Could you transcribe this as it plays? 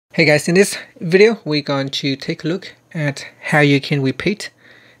Hey guys, in this video we're going to take a look at how you can repeat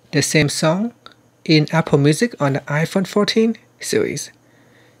the same song in Apple Music on the iPhone 14 series.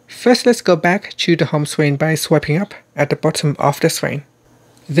 First, let's go back to the home screen by swiping up at the bottom of the screen.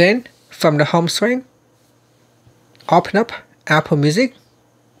 Then from the home screen, open up Apple Music.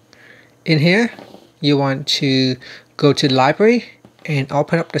 In here you want to go to library and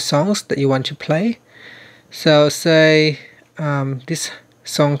open up the songs that you want to play. So say this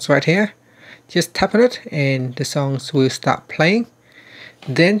songs right here, just tap on it and the songs will start playing.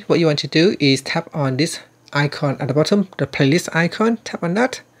 Then what you want to do is tap on this icon at the bottom, the playlist icon, tap on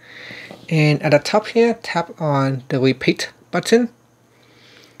that, and at the top here tap on the repeat button.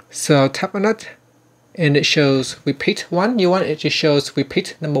 So tap on that and it shows repeat 1. You want it to show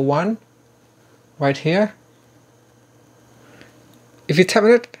repeat number 1 right here. If you tap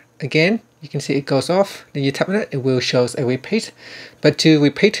on it again, you can see it goes off. Then you tap on it, it will show a repeat. But to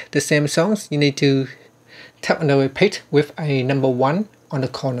repeat the same songs, you need to tap on the repeat with a number 1 on the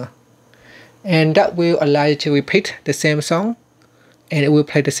corner. And that will allow you to repeat the same song, and it will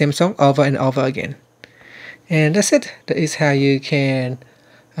play the same song over and over again. And that's it. That is how you can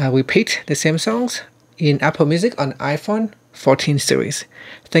repeat the same songs in Apple Music on iPhone 14 series.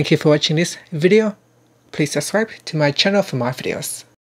 Thank you for watching this video. Please subscribe to my channel for more videos.